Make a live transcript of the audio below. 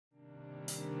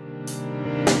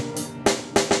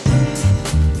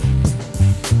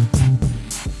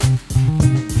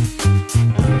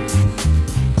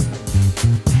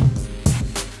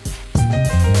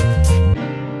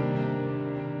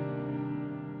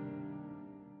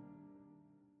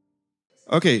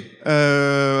Okay.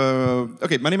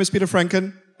 Okay. My name is Pieter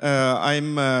Franken.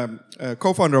 I'm a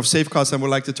co-founder of Safecast and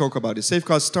would like to talk about it.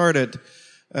 Safecast started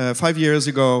 5 years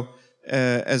ago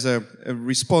as a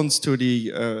response to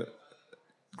the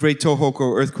great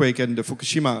Tohoku earthquake and the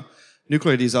Fukushima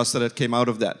nuclear disaster that came out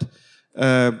of that.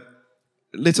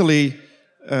 Literally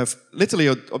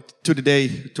up to the day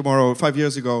tomorrow, 5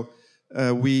 years ago,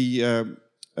 we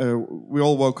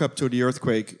all woke up to the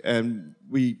earthquake, and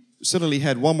we suddenly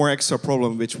had one more extra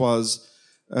problem, which was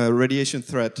radiation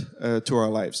threat to our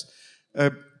lives.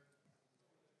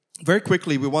 Very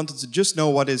quickly, we wanted to just know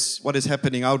what is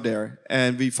happening out there,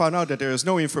 and we found out that there is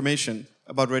no information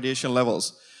about radiation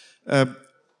levels.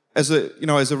 As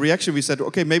a reaction, we said,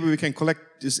 okay, maybe we can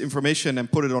collect this information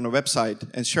and put it on a website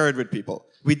and share it with people.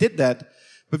 We did that,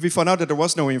 but we found out that there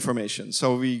was no information,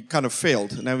 so we kind of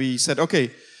failed. And then we said,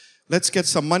 okay, let's get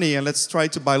some money and let's try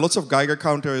to buy lots of Geiger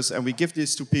counters, and we give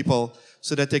this to people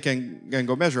so that they can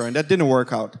go measure. And that didn't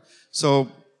work out. So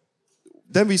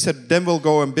then we said, then we'll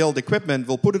go and build equipment,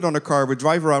 we'll put it on a car, we'll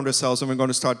drive around ourselves, and we're going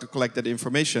to start to collect that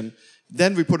information.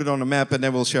 Then we put it on a map, and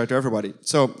then we'll share it to everybody.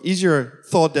 So easier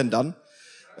thought than done.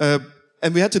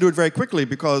 And we had to do it very quickly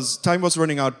because time was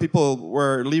running out, people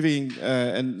were leaving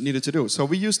and needed to do. So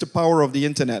we used the power of the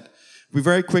internet. We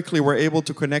very quickly were able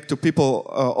to connect to people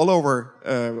all over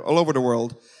the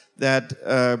world that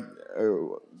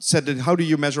said, how do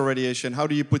you measure radiation? How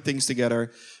do you put things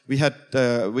together? We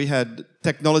had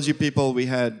technology people, we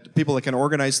had people that can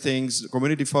organize things,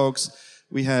 community folks,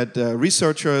 we had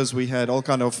researchers, we had all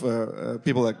kind of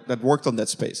people that worked on that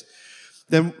space.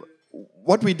 Then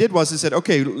what we did was we said,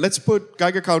 okay, let's put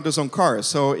Geiger counters on cars.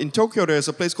 So in Tokyo, there's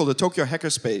a place called the Tokyo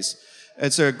Hackerspace.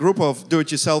 It's a group of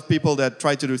do-it-yourself people that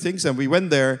try to do things, and we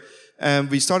went there and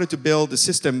we started to build a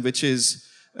system which is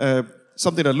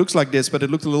something that looks like this, but it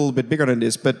looked a little bit bigger than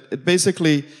this. But it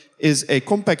basically is a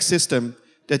compact system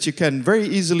that you can very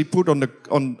easily put on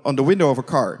the window of a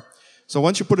car. So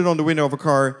once you put it on the window of a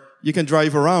car, you can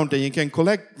drive around and you can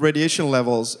collect radiation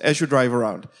levels as you drive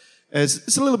around.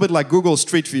 It's a little bit like Google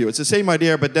Street View. It's the same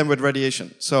idea, but then with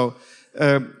radiation. So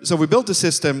we built the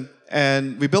system,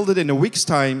 and we built it in a week's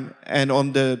time, and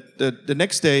on the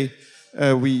next day,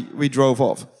 we drove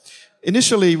off.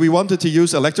 Initially, we wanted to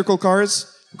use electrical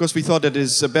cars, because we thought that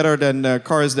is better than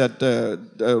cars that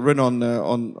run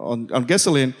on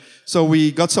gasoline. So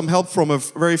we got some help from a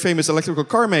very famous electrical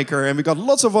car maker, and we got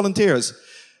lots of volunteers.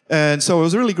 And so it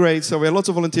was really great. So we had lots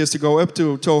of volunteers to go up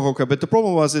to Tohoku. But the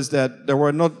problem was that there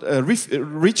were not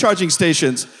recharging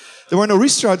stations. There were no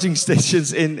recharging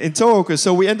stations in Tohoku.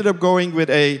 So we ended up going with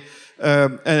a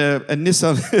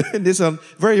Nissan,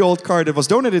 very old car that was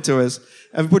donated to us.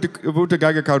 And we put the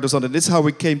Geiger counters on it. This is how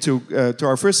we came to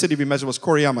our first city we measured was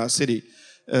Koriyama City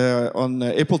on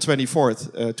April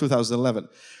 24th, 2011.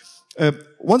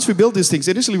 Once we built these things,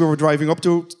 initially we were driving up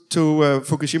to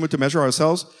Fukushima to measure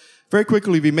ourselves. Very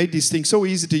quickly, we made these things so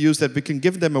easy to use that we can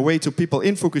give them away to people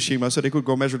in Fukushima so they could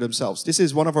go measure themselves. This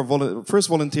is one of our first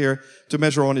volunteer to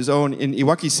measure on his own in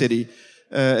Iwaki City.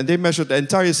 And they measured the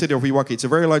entire city of Iwaki. It's a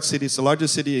very large city. It's the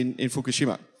largest city in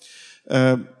Fukushima.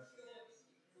 You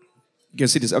can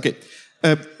see this. Okay.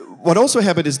 What also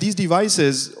happened is these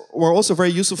devices were also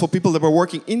very useful for people that were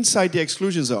working inside the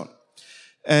exclusion zone.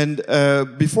 And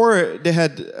before they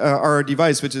had our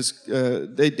device, which is,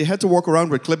 they had to walk around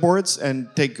with clipboards and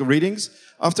take readings.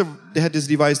 After they had this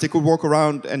device, they could walk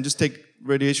around and just take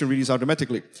radiation readings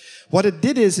automatically. What it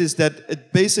did is that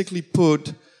it basically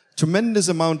put tremendous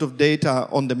amount of data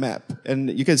on the map.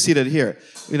 And you can see that here.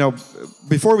 You know,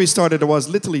 before we started, there was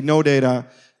literally no data.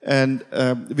 And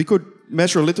we could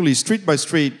measure literally street by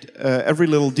street every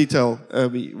little detail.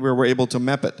 We were able to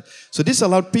map it. So this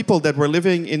allowed people that were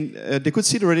living in, they could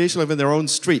see the radiation level in their own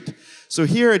street. So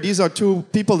here, these are two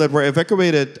people that were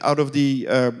evacuated out of the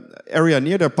area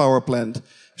near the power plant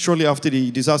shortly after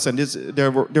the disaster. And they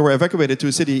were evacuated to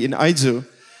a city in Aizu.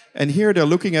 And here they're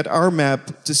looking at our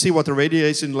map to see what the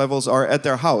radiation levels are at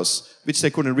their house, which they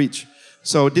couldn't reach.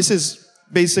 So this is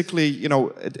basically, you know,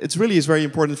 it really is very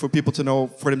important for people to know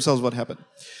for themselves what happened.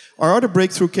 Our other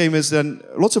breakthrough came is then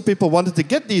lots of people wanted to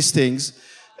get these things,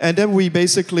 and then we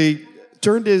basically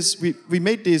turned this, we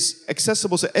made this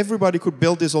accessible so everybody could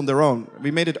build this on their own.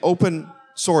 We made it open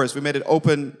source, we made it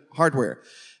open hardware.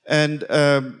 And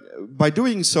by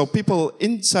doing so, people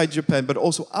inside Japan, but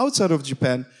also outside of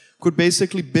Japan, could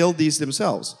basically build these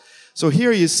themselves. So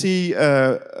here you see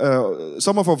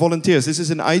some of our volunteers. This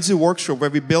is an Aizu workshop where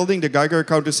we're building the Geiger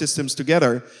counter systems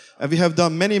together. And we have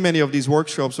done many, many of these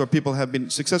workshops where people have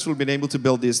been successfully been able to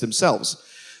build these themselves.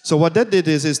 So what that did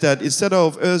is that instead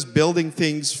of us building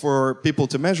things for people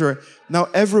to measure, now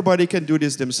everybody can do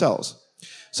this themselves.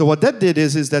 So what that did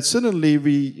is that suddenly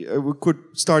we could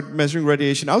start measuring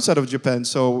radiation outside of Japan.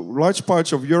 So large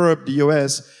parts of Europe, the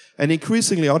US, and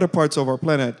increasingly other parts of our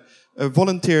planet,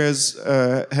 volunteers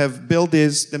have built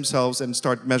this themselves and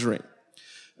start measuring.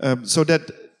 So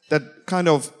that kind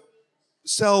of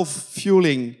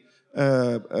self-fueling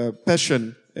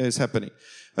passion is happening.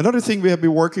 Another thing we have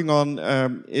been working on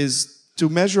is to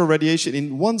measure radiation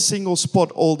in one single spot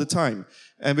all the time.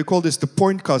 And we call this the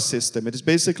point cost system. It is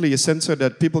basically a sensor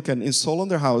that people can install on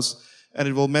their house, and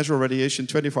it will measure radiation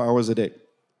 24 hours a day.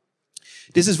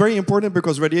 This is very important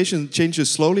because radiation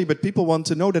changes slowly, but people want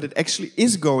to know that it actually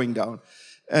is going down.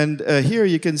 And here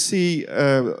you can see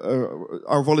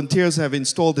our volunteers have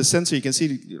installed the sensor. You can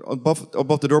see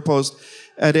above the doorpost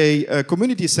at a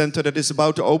community center that is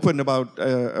about to open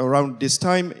around this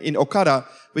time in Okada,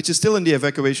 which is still in the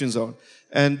evacuation zone.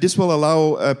 And this will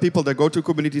allow people that go to a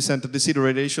community center to see the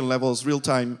radiation levels real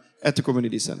time at the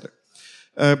community center.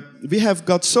 We have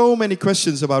got so many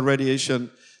questions about radiation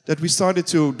that we started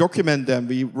to document them.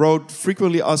 We wrote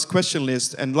frequently asked question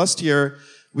lists, and last year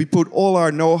we put all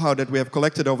our know-how that we have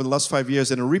collected over the last 5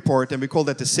 years in a report, and we call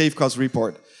that the Safecast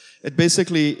report. It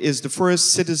basically is the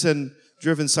first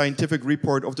citizen-driven scientific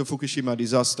report of the Fukushima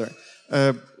disaster.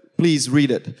 Please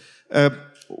read it.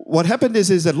 What happened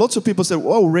is that lots of people said,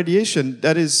 "Oh, radiation,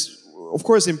 that is, of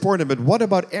course, important, but what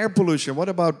about air pollution? What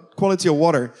about quality of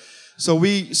water?" So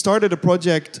we started a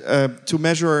project to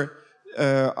measure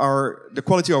the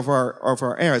quality of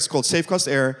our air. It's called Safecast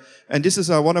Air, and this is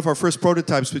one of our first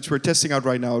prototypes which we're testing out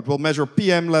right now. It will measure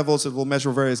PM levels, it will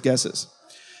measure various gases.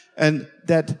 And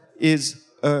that is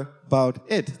about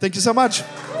it. Thank you so much.